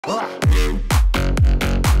Yes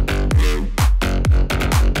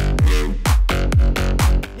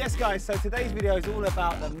guys, so today's video is all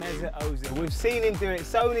about the Mesut Özil. We've seen him do it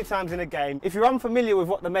so many times in a game. If you're unfamiliar with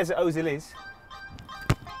what the Mesut Özil is,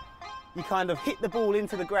 you kind of hit the ball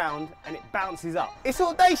into the ground and it bounces up. It's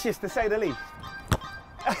audacious to say the least.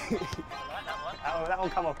 I like that one. Oh, that one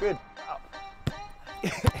come off good. Oh.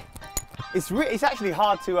 It's actually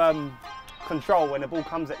hard to control when the ball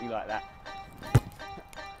comes at you like that.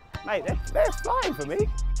 Mate, they're flying for me.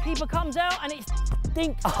 Keeper comes out and it's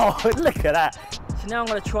dink. Oh, look at that. So now I'm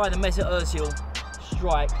going to try the Mesut Özil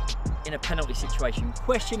strike in a penalty situation.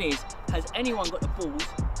 Question is, has anyone got the balls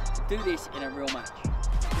to do this in a real match?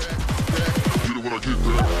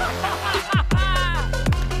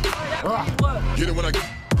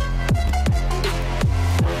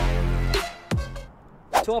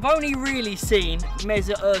 So I've only really seen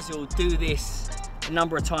Mesut Özil do this a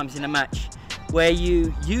number of times in a match, where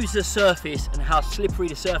you use the surface and how slippery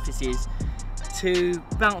the surface is to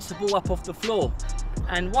bounce the ball up off the floor.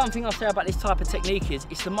 And one thing I'll say about this type of technique is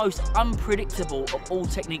it's the most unpredictable of all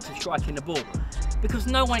techniques of striking the ball, because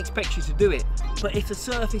no one expects you to do it. But if the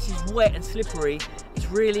surface is wet and slippery, it's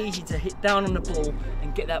really easy to hit down on the ball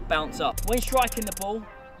and get that bounce up. When striking the ball,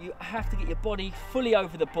 you have to get your body fully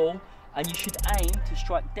over the ball, and you should aim to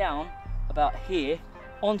strike down about here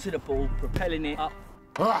onto the ball, propelling it up.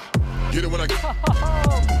 Get it when I get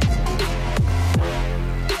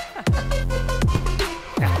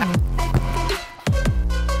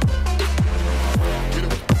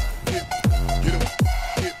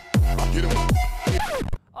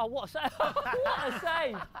Oh, what a save! What a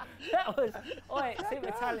save! That was, alright,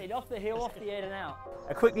 super talented, off the hill, off the head and out.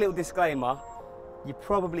 A quick little disclaimer, you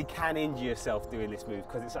probably can injure yourself doing this move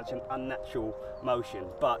because it's such an unnatural motion,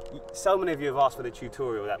 but so many of you have asked for the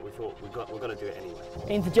tutorial that we thought we're going to do it anyway.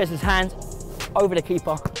 Into Jez's hand, over the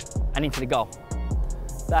keeper and into the goal.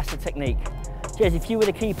 That's the technique. Jez, if you were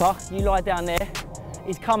the keeper, you lie down there,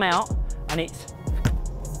 he's come out and it's...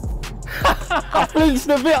 I flinched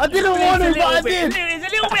a bit, I didn't want it, but I did. There's a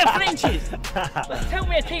little bit of flinches. But tell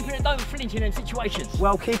me a keeper that don't flinch in them situations.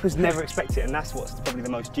 Well, keepers never expect it, and that's what's probably the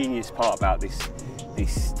most genius part about this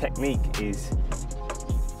technique is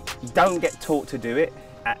you don't get taught to do it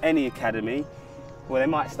at any academy. Well, they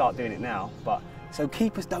might start doing it now, but so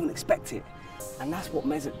keepers don't expect it. And that's what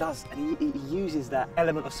Mesut does, and he uses that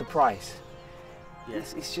element of surprise.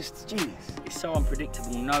 Yes, it's just genius. It's so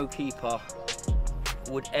unpredictable, no keeper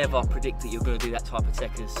would ever predict that you're going to do that type of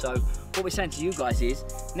technique. So what we're saying to you guys is,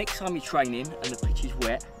 next time you're training and the pitch is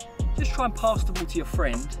wet, just try and pass the ball to your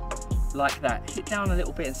friend like that. Hit down a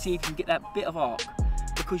little bit and see if you can get that bit of arc,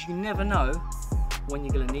 because you never know when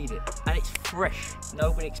you're going to need it. And it's fresh,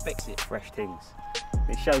 nobody expects it. Fresh things.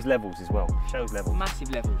 It shows levels as well, shows levels.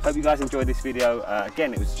 Massive levels. Hope you guys enjoyed this video.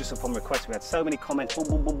 Again, it was just upon request. We had so many comments, boom,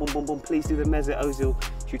 boom, boom, boom, boom, boom. Please do the Mesut Özil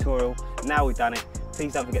tutorial. Now we've done it.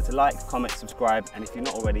 Please don't forget to like, comment, subscribe, and if you're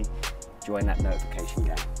not already, join that notification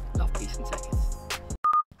gang. Love, peace and seconds.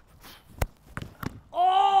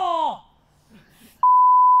 Oh!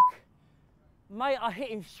 Mate, I hit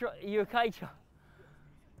him straight. Are you okay, Chuck?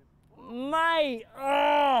 Mate!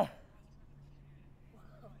 Oh!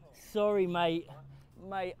 Sorry, mate.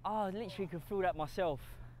 Mate, I literally could feel that myself.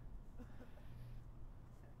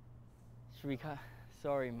 Should we cut?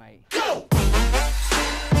 Sorry, mate. Go!